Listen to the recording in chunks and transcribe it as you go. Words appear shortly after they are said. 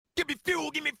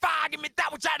fuel, give me fire, give me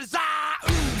that which I desire.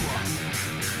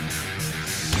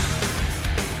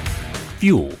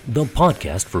 Fuel, the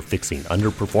podcast for fixing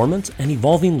underperformance and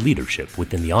evolving leadership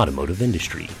within the automotive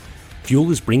industry. Fuel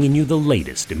is bringing you the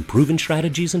latest in proven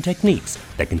strategies and techniques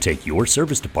that can take your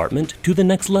service department to the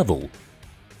next level.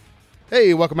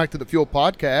 Hey, welcome back to the Fuel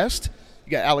Podcast.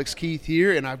 You got Alex Keith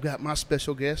here, and I've got my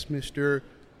special guest, Mr.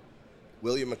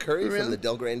 William McCurry from the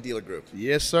Grande dealer group.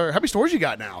 Yes, sir. How many stores you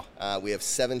got now? We have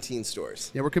 17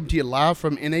 stores. Yeah, we're coming to you live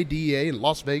from NADA in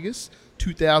Las Vegas,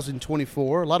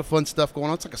 2024. A lot of fun stuff going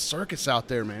on. It's like a circus out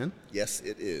there, man. Yes,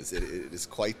 it is. It is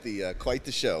quite the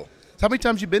show. So how many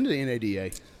times you been to the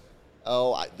NADA?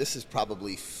 This is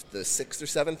probably the 6th or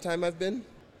 7th time I've been.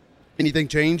 Anything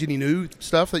change? Any new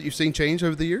stuff that you've seen change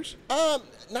over the years?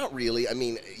 Not really. I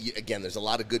mean, again, there's a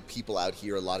lot of good people out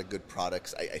here, a lot of good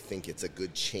products. I think it's a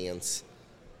good chance.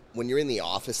 When you're in the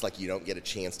office, like, you don't get a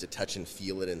chance to touch and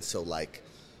feel it. And so, like,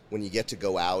 when you get to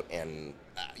go out and,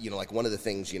 like, one of the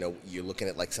things, you're looking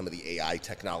at, like, some of the AI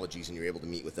technologies and you're able to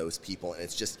meet with those people. And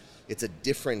it's a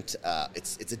different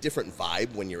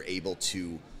vibe when you're able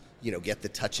to, get the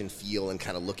touch and feel and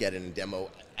kind of look at it in demo.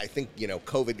 I think,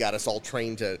 COVID got us all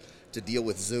trained to deal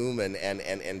with Zoom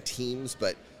and Teams,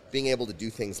 but being able to do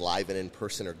things live and in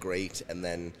person are great. And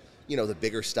then, the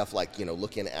bigger stuff, like,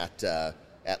 looking at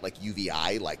like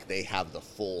UVI, like, they have the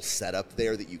full setup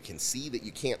there that you can see that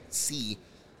you can't see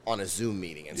on a Zoom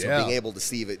meeting. And so being able to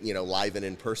see it, live and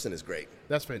in person is great.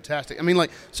 That's fantastic. I mean,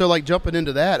 jumping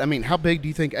into that, I mean, how big do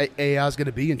you think AI is going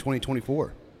to be in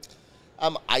 2024?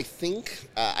 I think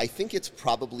it's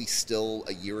probably still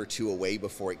a year or two away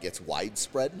before it gets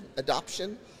widespread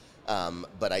adoption.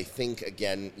 But I think,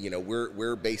 again,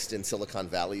 we're based in Silicon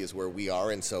Valley is where we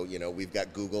are. And so, we've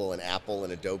got Google and Apple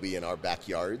and Adobe in our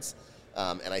backyards.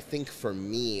 And I think for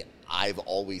me, I've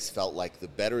always felt like the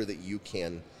better that you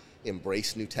can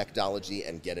embrace new technology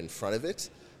and get in front of it,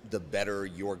 the better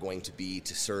you're going to be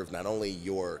to serve not only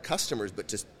your customers, but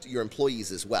just your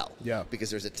employees as well. Yeah. Because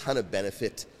there's a ton of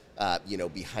benefit,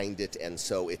 behind it. And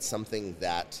so it's something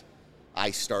that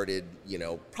I started,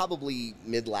 probably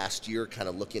mid last year, kind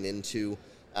of looking into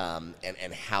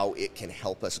and how it can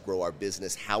help us grow our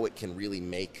business, how it can really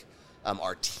make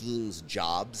our team's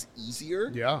jobs easier,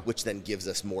 which then gives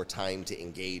us more time to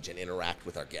engage and interact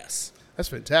with our guests. That's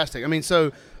fantastic. I mean,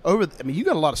 you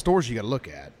got a lot of stores you got to look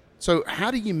at. So how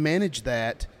do you manage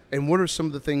that, and what are some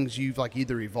of the things you've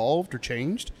either evolved or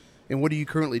changed, and what are you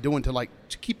currently doing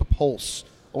to keep a pulse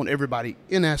on everybody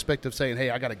in aspect of saying, hey,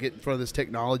 I got to get in front of this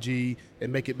technology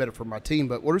and make it better for my team?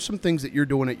 But what are some things that you're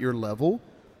doing at your level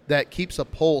that keeps a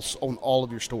pulse on all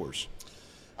of your stores?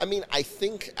 I mean, I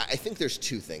think there's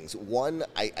two things. One,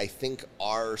 I think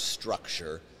our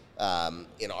structure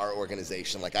in our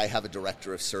organization, like, I have a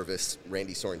director of service,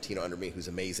 Randy Sorrentino, under me, who's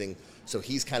amazing. So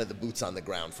he's kind of the boots on the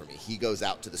ground for me. He goes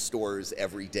out to the stores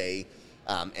every day,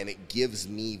 and it gives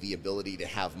me the ability to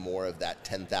have more of that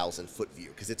 10,000-foot view,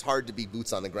 because it's hard to be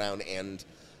boots on the ground and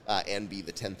be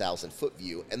the 10,000-foot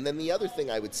view. And then the other thing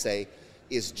I would say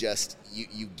is just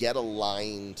you get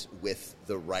aligned with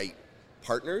the right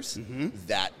partners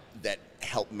that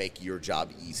help make your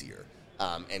job easier.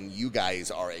 And you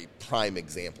guys are a prime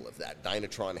example of that.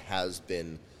 Dynatron has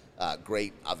been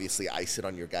great. Obviously, I sit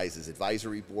on your guys'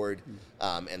 advisory board.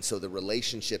 And so the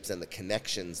relationships and the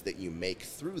connections that you make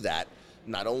through that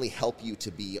not only help you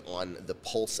to be on the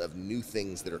pulse of new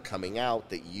things that are coming out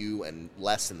that you and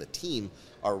Les and the team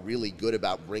are really good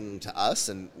about bringing to us,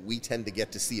 and we tend to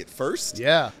get to see it first.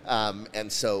 Yeah.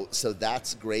 And so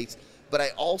that's great. But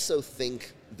I also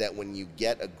think that when you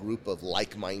get a group of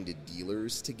like-minded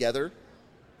dealers together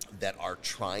that are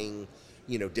trying,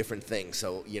 different things.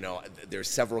 So, there's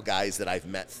several guys that I've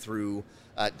met through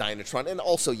Dynatron, and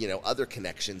also, other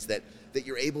connections that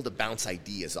you're able to bounce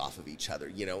ideas off of each other.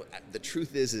 The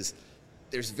truth is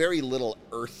there's very little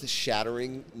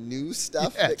earth-shattering new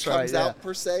stuff that comes out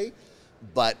per se.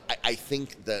 But I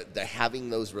think the having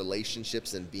those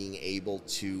relationships and being able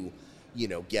to,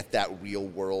 get that real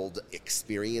world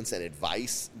experience and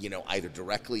advice, either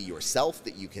directly yourself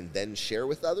that you can then share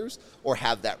with others, or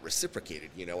have that reciprocated.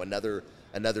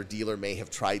 Another dealer may have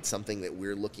tried something that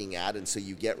we're looking at, and so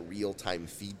you get real-time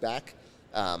feedback,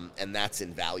 and that's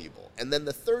invaluable. And then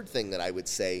the third thing that I would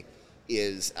say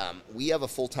is we have a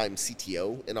full-time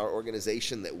CTO in our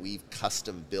organization that we've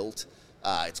custom built.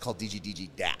 It's called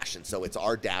DGDG Dash, and so it's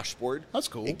our dashboard. That's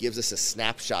cool. It gives us a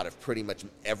snapshot of pretty much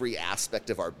every aspect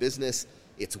of our business.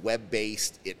 It's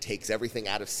web-based. It takes everything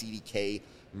out of CDK,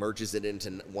 merges it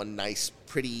into one nice,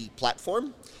 pretty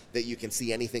platform that you can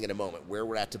see anything in a moment, where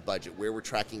we're at to budget, where we're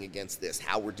tracking against this,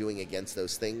 how we're doing against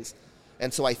those things.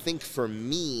 And so I think for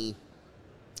me,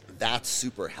 that's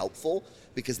super helpful,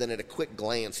 because then at a quick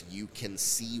glance, you can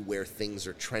see where things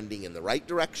are trending in the right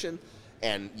direction,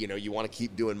 and, you want to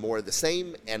keep doing more of the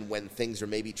same, and when things are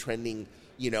maybe trending,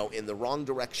 in the wrong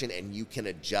direction, and you can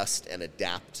adjust and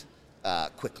adapt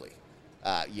quickly.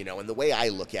 And the way I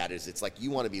look at it is, it's like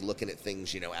you want to be looking at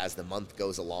things, as the month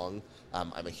goes along.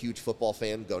 I'm a huge football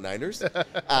fan. Go Niners.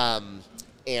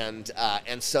 And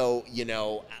so,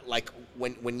 like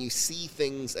when you see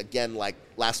things again, like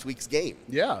last week's game,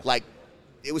 like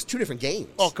it was two different games.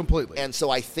 Oh, completely. And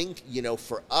so I think,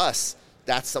 for us,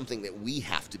 that's something that we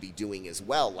have to be doing as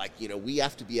well. Like, we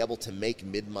have to be able to make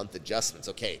mid-month adjustments.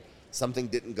 Okay, something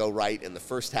didn't go right in the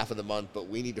first half of the month, but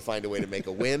we need to find a way to make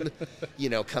a win,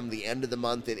 come the end of the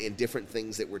month in different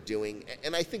things that we're doing.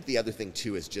 And I think the other thing,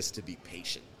 too, is just to be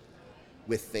patient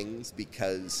with things,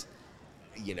 because,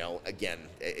 again,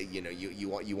 you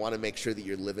want to make sure that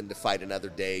you're living to fight another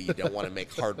day. You don't want to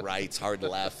make hard rights, hard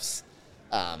lefts.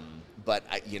 But,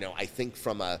 I think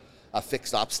from a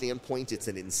fixed ops standpoint, it's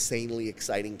an insanely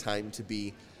exciting time to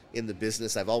be in the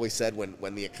business. I've always said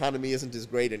when the economy isn't as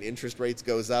great and interest rates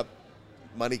goes up,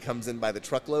 money comes in by the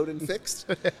truckload in fixed,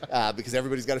 because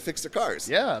everybody's got to fix their cars.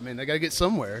 Yeah, I mean, they got to get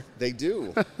somewhere. They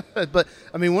do. But,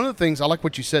 I mean, one of the things, I like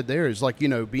what you said there, is like,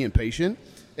 being patient.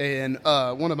 And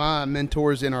one of my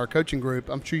mentors in our coaching group,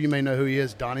 I'm sure you may know who he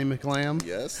is, Donnie McLam.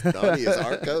 Yes, Donnie is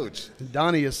our coach.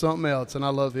 Donnie is something else, and I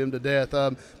love him to death.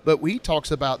 But he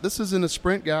talks about, this isn't a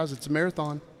sprint, guys, it's a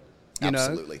marathon.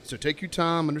 Absolutely. So take your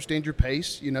time, understand your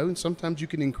pace, and sometimes you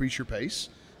can increase your pace.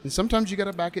 And sometimes you got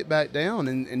to back it back down,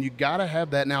 and you got to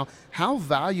have that. Now, how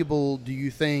valuable do you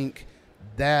think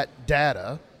that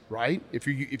data, right? If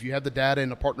you have the data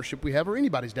in a partnership we have, or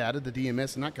anybody's data, the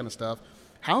DMS and that kind of stuff,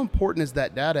 how important is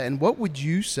that data? And what would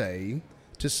you say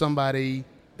to somebody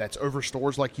that's over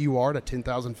stores like you are, at a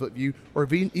 10,000-foot view, or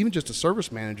even just a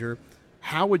service manager?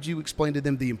 How would you explain to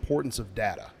them the importance of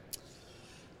data?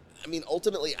 I mean,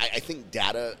 ultimately, I think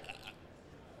data,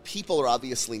 people are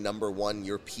obviously number one.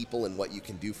 Your people and what you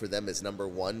can do for them is number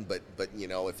one. But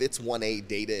if it's 1A,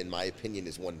 data, in my opinion,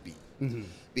 is 1B. Mm-hmm.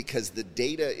 Because the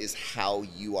data is how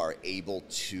you are able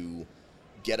to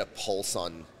get a pulse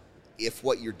on if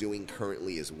what you're doing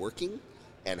currently is working,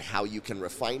 and how you can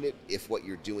refine it. If what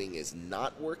you're doing is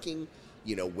not working,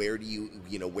 where do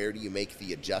you make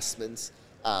the adjustments?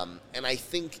 And I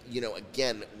think,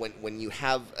 again, when you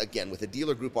have, again, with a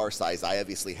dealer group our size, I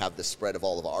obviously have the spread of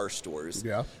all of our stores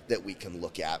that we can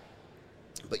look at.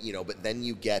 But then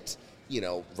you get,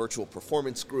 virtual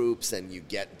performance groups, and you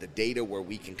get the data where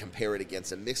we can compare it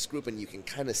against a mixed group, and you can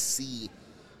kind of see,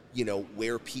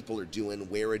 where people are doing,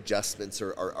 where adjustments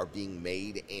are being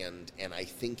made. And I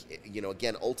think,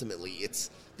 again, ultimately, it's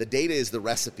the data is the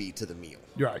recipe to the meal.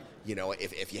 Right.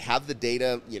 If you have the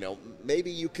data,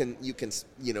 maybe you can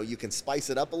spice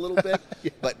it up a little bit,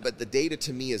 but the data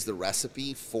to me is the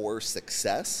recipe for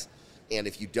success. And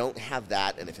if you don't have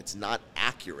that, and if it's not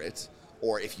accurate,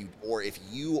 or if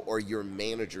you or your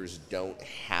managers don't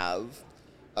have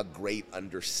a great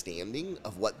understanding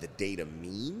of what the data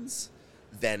means,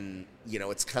 then,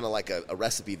 it's kind of like a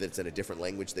recipe that's in a different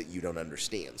language that you don't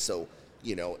understand. So,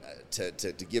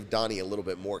 to give Donnie a little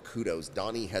bit more kudos,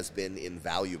 Donnie has been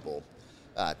invaluable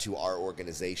to our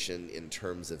organization in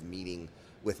terms of meeting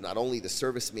with not only the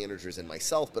service managers and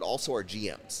myself, but also our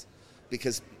GMs.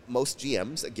 Because most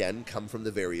GMs, again, come from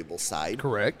the variable side.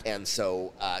 Correct. And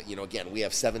so, again, we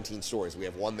have 17 stores. We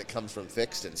have one that comes from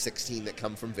fixed and 16 that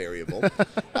come from variable.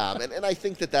 And I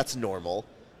think that's normal.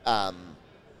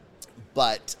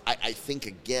 But I think,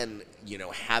 again,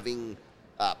 having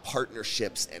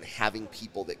partnerships and having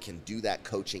people that can do that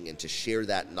coaching and to share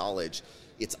that knowledge,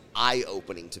 it's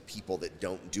eye-opening to people that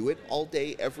don't do it all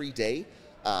day, every day.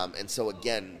 And so,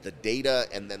 again, the data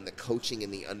and then the coaching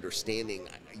and the understanding,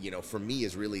 for me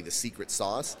is really the secret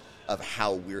sauce of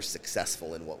how we're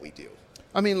successful in what we do.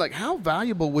 I mean, like, how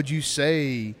valuable would you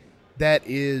say that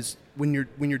is when your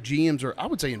GMs are, I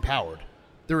would say, empowered?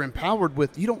 They're empowered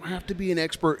with, you don't have to be an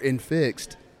expert in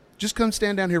fixed. Just come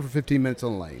stand down here for 15 minutes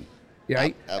on the lane.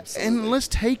 Right? Absolutely. And let's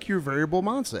take your variable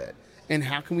mindset. And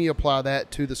how can we apply that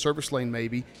to the service lane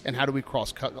maybe? And how do we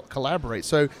cross collaborate?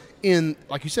 So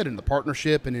like you said, in the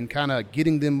partnership and in kind of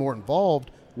getting them more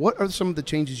involved, what are some of the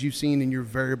changes you've seen in your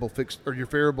variable fixed or your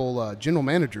variable general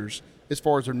managers as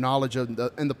far as their knowledge of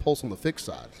and the pulse on the fixed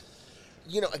side?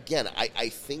 Again, I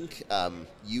think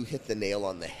you hit the nail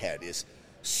on the head. Is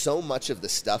so much of the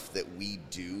stuff that we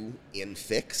do in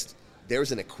fixed,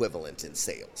 there's an equivalent in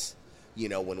sales.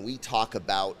 When we talk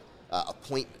about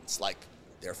appointments, like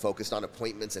they're focused on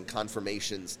appointments and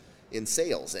confirmations in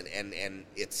sales, and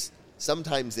it's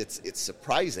sometimes it's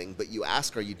surprising, but you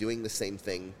ask, are you doing the same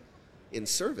thing in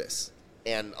service?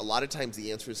 And a lot of times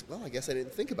the answer is, well, I guess I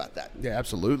didn't think about that. Yeah,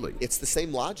 absolutely. It's the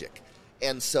same logic.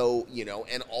 And so,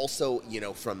 and also,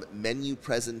 from menu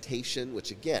presentation,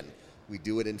 which again, we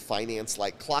do it in finance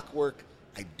like clockwork.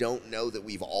 I don't know that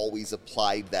we've always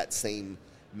applied that same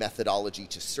methodology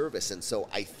to service. And so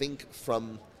I think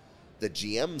from the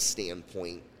GM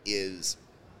standpoint is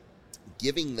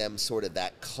giving them sort of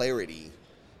that clarity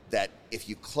that if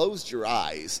you closed your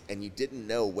eyes and you didn't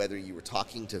know whether you were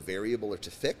talking to variable or to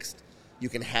fixed, you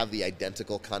can have the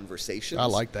identical conversations. I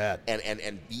like that.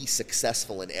 And be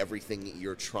successful in everything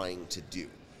you're trying to do.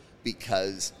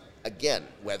 Because, again,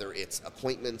 whether it's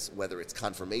appointments, whether it's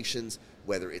confirmations,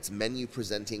 whether it's menu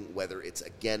presenting, whether it's,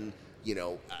 again,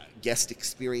 guest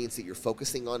experience that you're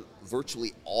focusing on,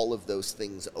 virtually all of those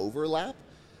things overlap.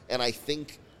 And I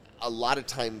think a lot of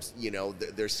times,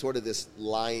 there's sort of this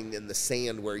line in the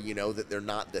sand where that they're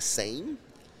not the same.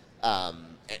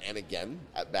 And again,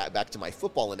 back to my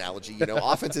football analogy,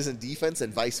 offense isn't defense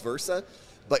and vice versa.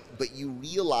 But you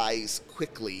realize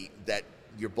quickly that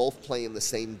you're both playing the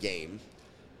same game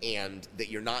and that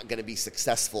you're not going to be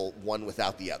successful one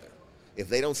without the other. If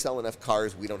they don't sell enough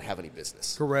cars, we don't have any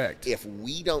business. Correct. If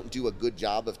we don't do a good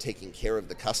job of taking care of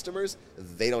the customers,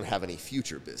 they don't have any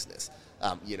future business.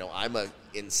 I'm an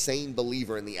insane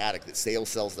believer in the adage that sales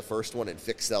sells the first one and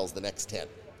fix sells the next 10.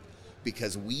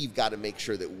 Because we've got to make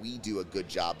sure that we do a good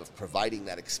job of providing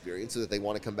that experience so that they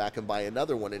want to come back and buy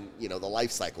another one and, the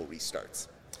life cycle restarts.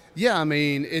 Yeah, I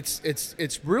mean,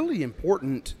 it's really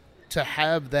important to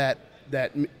have that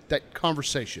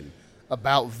conversation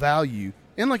about value.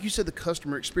 And like you said, the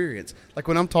customer experience. Like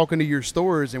when I'm talking to your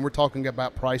stores and we're talking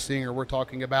about pricing or we're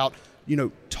talking about,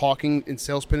 talking in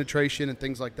sales penetration and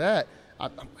things like that,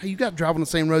 hey, you got to drive on the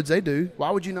same roads they do. Why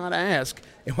would you not ask?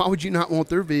 And why would you not want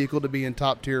their vehicle to be in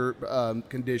top tier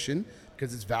condition?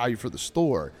 Because it's value for the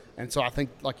store. And so I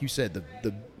think, like you said,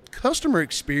 the customer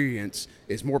experience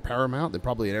is more paramount than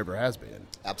probably it ever has been.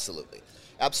 Absolutely.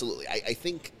 Absolutely. I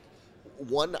think,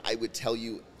 one, I would tell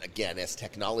you, again, as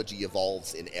technology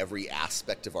evolves in every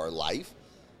aspect of our life,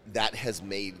 that has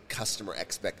made customer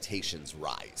expectations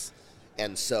rise.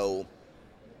 And so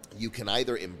you can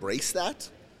either embrace that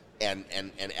and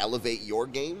elevate your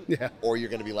game, or you're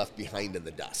going to be left behind in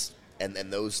the dust. And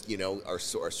those, are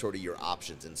sort of your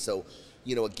options. And so,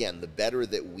 again, the better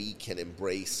that we can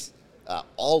embrace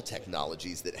all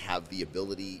technologies that have the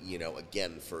ability,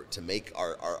 again, to make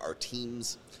our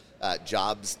teams'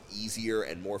 jobs easier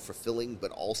and more fulfilling, but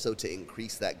also to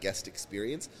increase that guest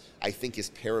experience, I think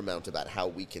is paramount about how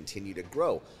we continue to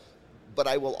grow. But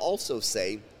I will also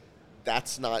say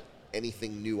that's not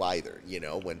anything new either.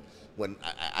 When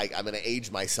I'm going to age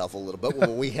myself a little bit,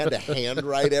 when we had to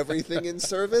handwrite everything in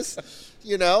service,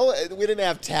 we didn't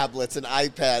have tablets and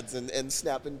iPads and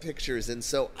snapping pictures. And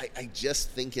so I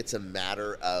just think it's a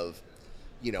matter of,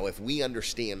 if we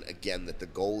understand, again, that the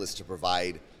goal is to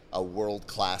provide a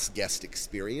world-class guest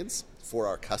experience for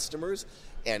our customers,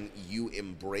 and you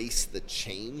embrace the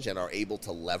change and are able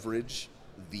to leverage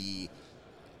the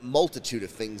multitude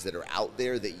of things that are out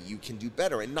there that you can do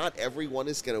better. And not everyone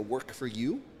is going to work for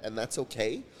you, and that's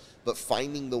okay. But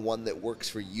finding the one that works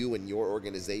for you and your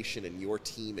organization and your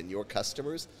team and your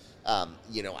customers, I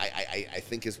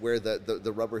think is where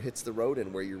the rubber hits the road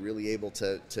and where you're really able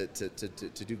to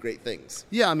do great things.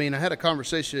 Yeah, I mean, I had a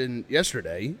conversation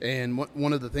yesterday, and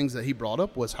one of the things that he brought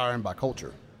up was hiring by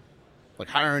culture. Like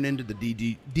hiring into the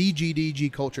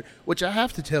DGDG culture, which I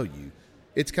have to tell you,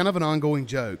 it's kind of an ongoing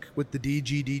joke with the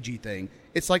DGDG thing.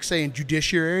 It's like saying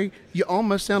judiciary. You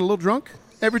almost sound a little drunk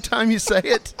every time you say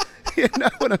it. You know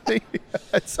what I mean?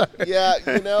 Yeah,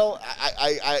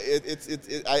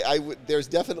 there's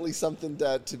definitely something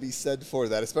to be said for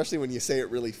that, especially when you say it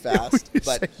really fast.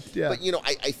 But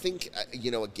I think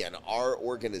again, our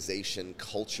organization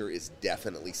culture is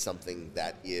definitely something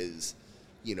that is,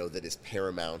 that is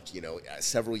paramount.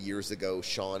 Several years ago,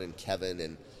 Sean and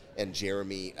Kevin and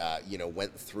Jeremy,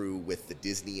 went through with the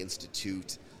Disney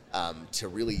Institute to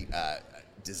really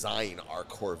design our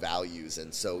core values.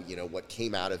 And so, what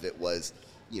came out of it was,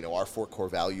 our 4 core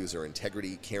values are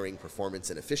integrity, caring, performance,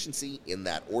 and efficiency, in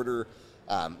that order.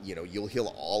 You'll hear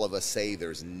all of us say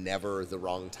there's never the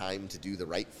wrong time to do the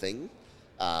right thing.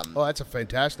 That's a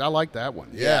fantastic, I like that one.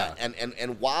 Yeah.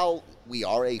 And while we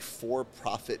are a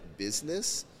for-profit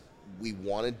business, we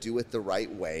want to do it the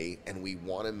right way, and we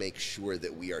want to make sure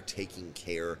that we are taking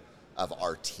care of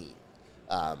our team.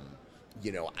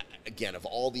 Again, of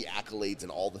all the accolades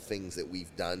and all the things that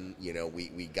we've done,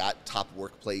 we got top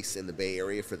workplace in the Bay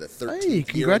Area for the 13th year.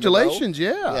 Congratulations, in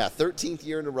a row. yeah. Yeah, 13th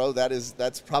year in a row.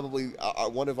 That's probably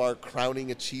one of our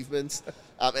crowning achievements.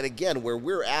 And again, where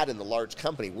we're at in the large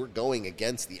company, we're going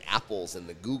against the Apples and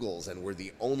the Googles, and we're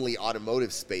the only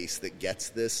automotive space that gets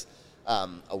this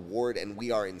award, and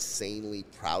we are insanely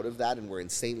proud of that, and we're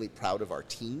insanely proud of our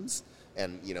teams.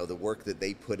 And the work that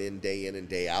they put in and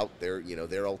day out,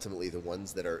 they're ultimately the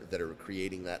ones that are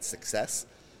creating that success.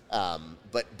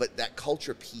 But that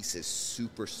culture piece is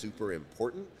super, super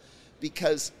important,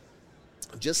 because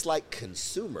just like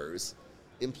consumers,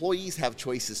 employees have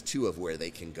choices too of where they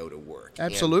can go to work.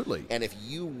 Absolutely. And if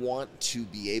you want to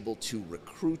be able to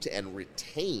recruit and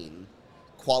retain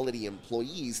quality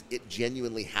employees, it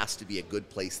genuinely has to be a good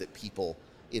place that people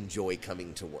enjoy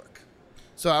coming to work.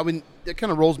 So, that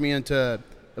kind of rolls me into,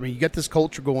 you got this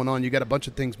culture going on. You got a bunch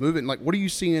of things moving. Like, what are you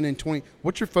seeing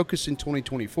what's your focus in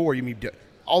 2024? You mean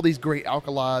all these great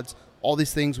alkalides, all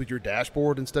these things with your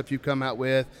dashboard and stuff you've come out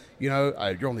with. You're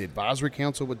on the advisory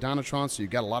council with Dynatron, so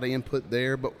you've got a lot of input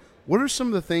there. But what are some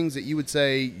of the things that you would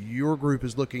say your group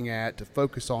is looking at to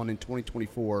focus on in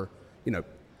 2024,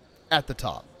 at the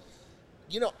top?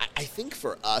 I think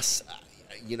for us,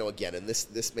 again, and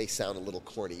this may sound a little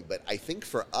corny, but I think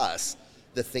for us,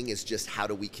 the thing is just how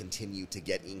do we continue to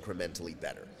get incrementally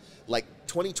better? Like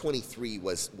 2023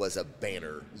 was a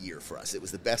banner year for us. It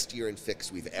was the best year in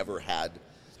Fix we've ever had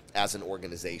as an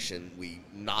organization. We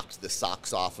knocked the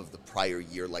socks off of the prior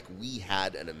year. Like, we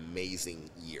had an amazing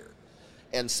year.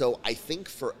 And so I think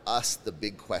for us, the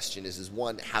big question is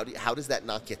one, how does that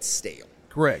not get stale?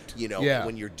 Correct.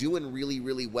 When you're doing really,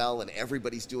 really well and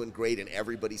everybody's doing great and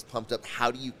everybody's pumped up,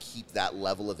 how do you keep that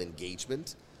level of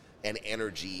engagement and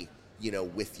energy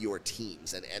with your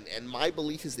teams? And my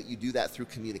belief is that you do that through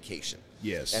communication.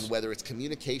 Yes. And whether it's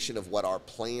communication of what our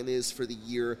plan is for the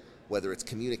year, whether it's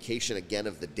communication, again,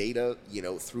 of the data,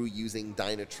 through using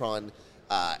Dynatron,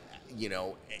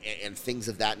 and things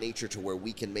of that nature, to where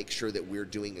we can make sure that we're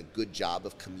doing a good job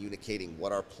of communicating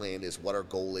what our plan is, what our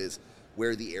goal is,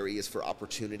 where the areas for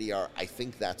opportunity are. I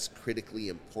think that's critically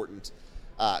important,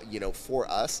 for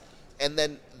us. And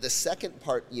then the second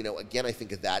part, again, I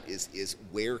think of that is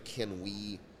where can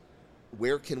we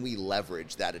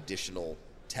leverage that additional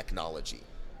technology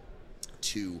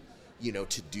to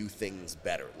do things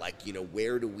better? Like,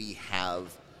 where do we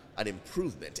have an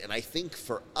improvement? And I think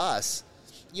for us,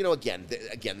 again,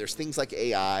 there's things like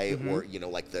AI, or,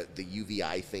 like the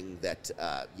UVI thing that,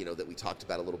 that we talked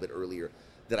about a little bit earlier,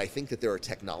 that I think that there are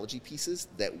technology pieces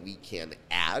that we can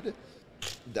add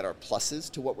that are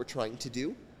pluses to what we're trying to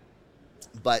do.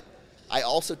 But I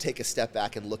also take a step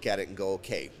back and look at it and go,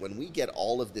 okay, when we get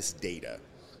all of this data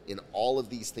in all of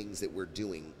these things that we're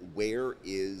doing, where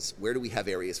do we have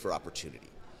areas for opportunity?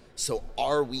 So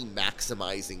are we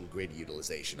maximizing grid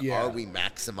utilization? Yeah. Are we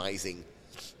maximizing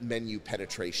menu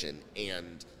penetration?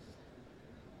 And,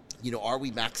 are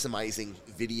we maximizing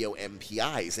video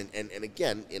MPIs? And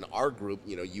again, in our group,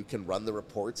 you can run the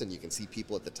reports and you can see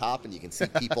people at the top and you can see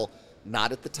people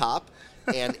not at the top.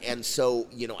 And so,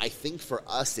 I think for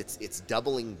us, it's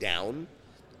doubling down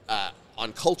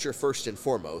on culture first and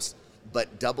foremost,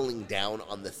 but doubling down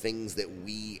on the things that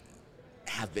we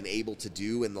have been able to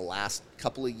do in the last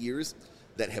couple of years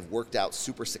that have worked out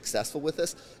super successful with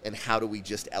us, and how do we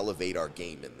just elevate our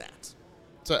game in that?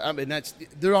 So,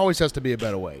 there always has to be a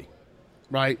better way,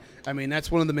 right?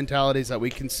 That's one of the mentalities that we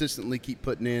consistently keep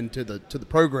putting into the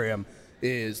program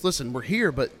is, listen, we're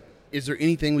here, but is there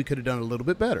anything we could have done a little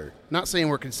bit better? Not saying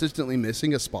we're consistently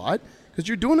missing a spot, because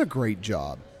you're doing a great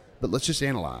job, but let's just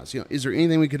analyze. Is there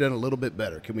anything we could have done a little bit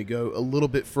better? Can we go a little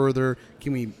bit further?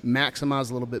 Can we maximize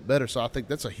a little bit better? So I think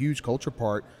that's a huge culture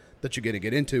part that you're going to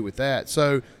get into with that.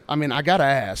 So, I got to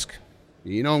ask.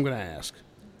 I'm going to ask.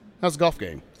 How's the golf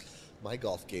game? My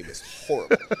golf game is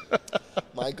horrible.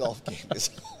 My golf game is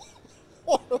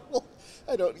horrible.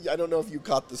 I don't know if you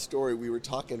caught the story. We were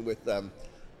talking with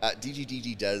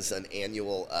DGDG does an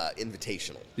annual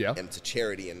invitational, yeah, and it's a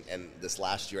charity. And this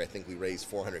last year, I think we raised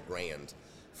 $400,000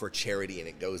 for charity, and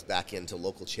it goes back into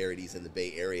local charities in the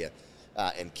Bay Area.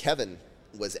 And Kevin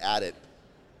was at it.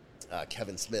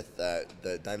 Kevin Smith, the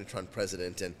Dynatron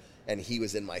president, and he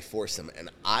was in my foursome,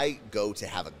 and I go to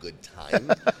have a good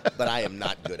time, but I am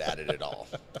not good at it at all.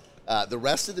 The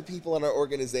rest of the people in our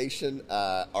organization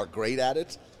are great at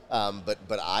it,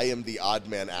 but I am the odd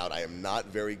man out. I am not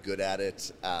very good at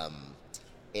it, I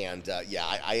end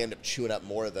up chewing up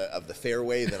more of the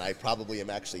fairway than I probably am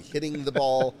actually hitting the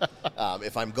ball.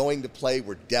 If I'm going to play,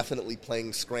 we're definitely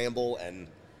playing scramble, and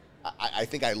I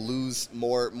think I lose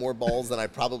more balls than I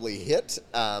probably hit.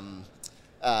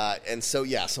 And so,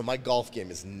 so my golf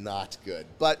game is not good.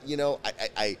 But,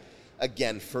 I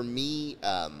again, for me,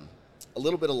 a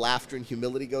little bit of laughter and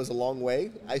humility goes a long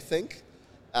way, I think.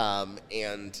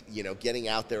 And, getting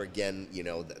out there again,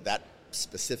 that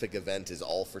specific event is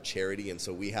all for charity. And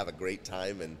so we have a great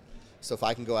time. And so if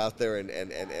I can go out there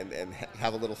and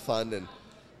have a little fun and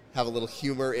have a little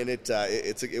humor in it,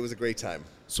 it was a great time.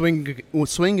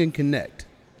 Swing and connect.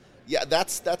 Yeah,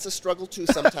 that's a struggle too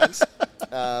sometimes.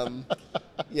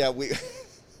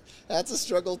 That's a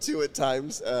struggle too at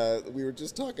times. We were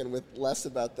just talking with Les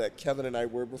about that. Kevin and I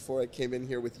were before I came in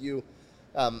here with you.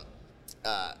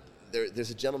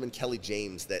 There's a gentleman, Kelly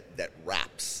James, that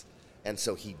raps. And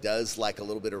so he does like a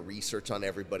little bit of research on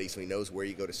everybody, so he knows where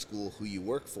you go to school, who you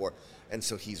work for. And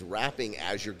so he's rapping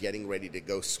as you're getting ready to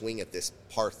go swing at this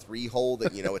par 3 hole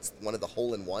that, it's one of the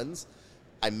hole-in-ones.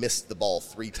 I missed the ball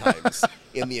 3 times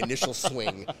in the initial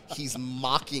swing. He's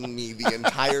mocking me the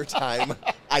entire time.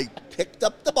 I picked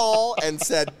up the ball and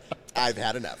said, I've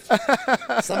had enough.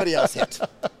 Somebody else hit.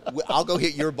 I'll go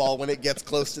hit your ball when it gets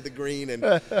close to the green.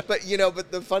 But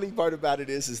the funny part about it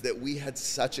is that we had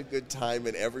such a good time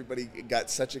and everybody got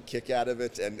such a kick out of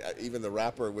it. And even the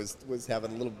rapper was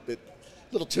having a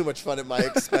little too much fun at my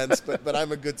expense. but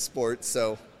I'm a good sport,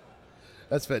 so.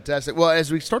 That's fantastic. Well, as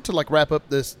we start to wrap up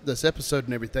this episode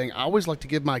and everything, I always like to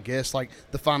give my guests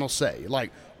the final say.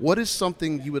 What is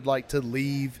something you would like to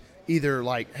leave? Either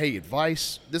hey,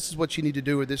 advice. This is what you need to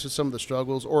do, or this is some of the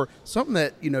struggles, or something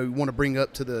that you want to bring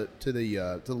up to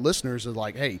the listeners of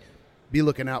hey, be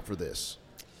looking out for this.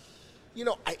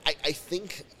 I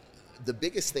think the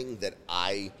biggest thing that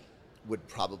I would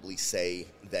probably say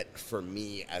that for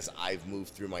me, as I've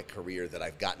moved through my career, that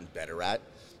I've gotten better at,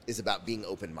 is about being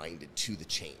open-minded to the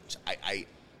change.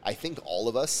 I think all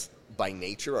of us, by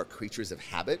nature, are creatures of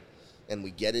habit, and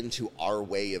we get into our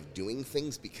way of doing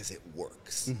things because it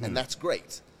works, and that's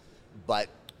great. But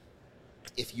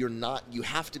if you're not, you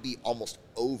have to be almost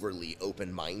overly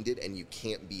open-minded, and you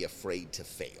can't be afraid to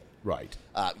fail. Right.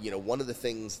 One of the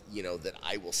things, that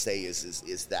I will say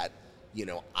is that,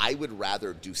 I would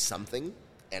rather do something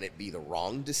and it be the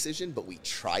wrong decision, but we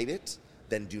tried it,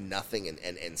 than do nothing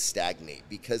and stagnate,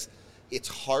 because it's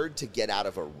hard to get out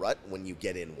of a rut when you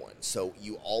get in one. So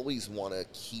you always want to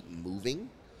keep moving.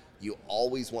 You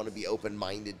always want to be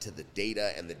open-minded to the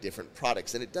data and the different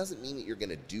products. And it doesn't mean that you're going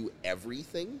to do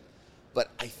everything. But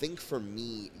I think for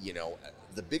me,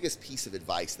 the biggest piece of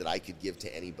advice that I could give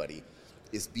to anybody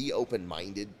is be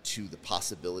open-minded to the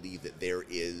possibility that there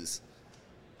is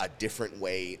a different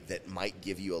way that might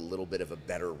give you a little bit of a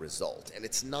better result. And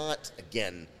it's not,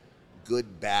 again,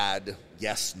 good, bad,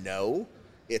 yes, no.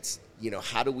 It's,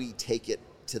 how do we take it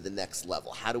to the next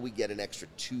level? How do we get an extra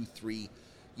 2, 3,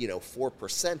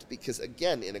 4%? Because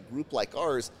again, in a group like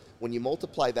ours, when you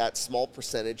multiply that small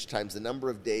percentage times the number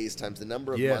of days, times the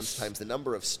number of months, times the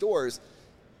number of stores,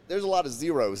 there's a lot of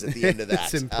zeros at the end of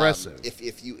that. It's impressive.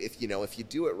 If you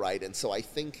do it right. And so I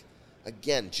think,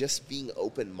 again, just being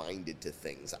open-minded to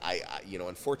things.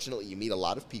 Unfortunately, you meet a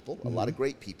lot of people, a lot of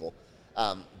great people,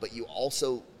 but you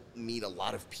also meet a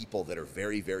lot of people that are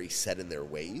very, very set in their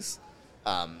ways.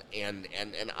 And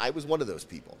I was one of those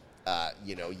people,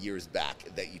 years back,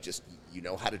 that you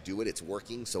know how to do it. It's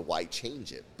working, so why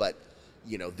change it? But,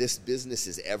 this business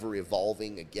is ever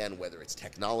evolving, again, whether it's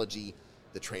technology,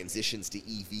 the transitions to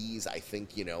EVs. I think,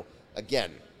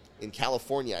 again, in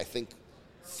California, I think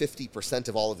 50%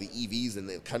 of all of the EVs in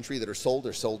the country that are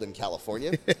sold in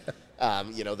California.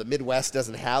 The Midwest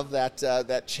doesn't have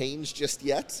that change just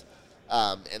yet.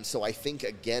 And so I think,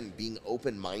 again, being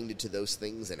open-minded to those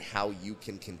things and how you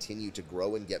can continue to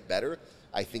grow and get better,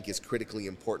 I think is critically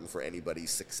important for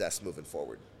anybody's success moving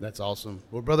forward. That's awesome.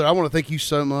 Well, brother, I want to thank you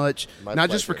so much, My not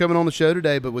pleasure. just for coming on the show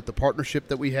today, but with the partnership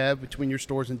that we have between your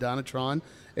stores and Dynatron.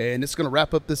 And it's going to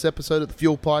wrap up this episode of the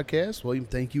Fuel Podcast. William,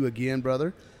 thank you again,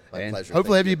 brother. My pleasure.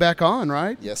 Hopefully Thank have you back on,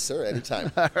 right? Yes, sir. Anytime.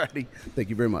 All righty. Thank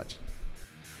you very much.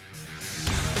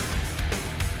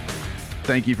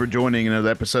 Thank you for joining another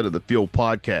episode of the Fuel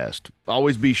Podcast.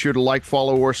 Always be sure to like,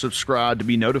 follow, or subscribe to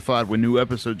be notified when new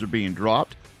episodes are being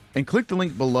dropped. And click the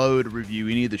link below to review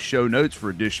any of the show notes for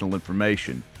additional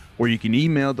information. Or you can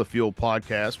email the Fuel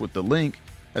Podcast with the link,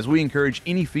 as we encourage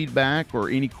any feedback or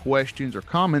any questions or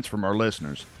comments from our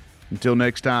listeners. Until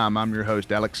next time, I'm your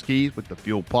host, Alex Keys, with the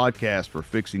Fuel Podcast for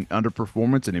fixing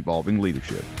underperformance and evolving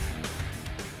leadership.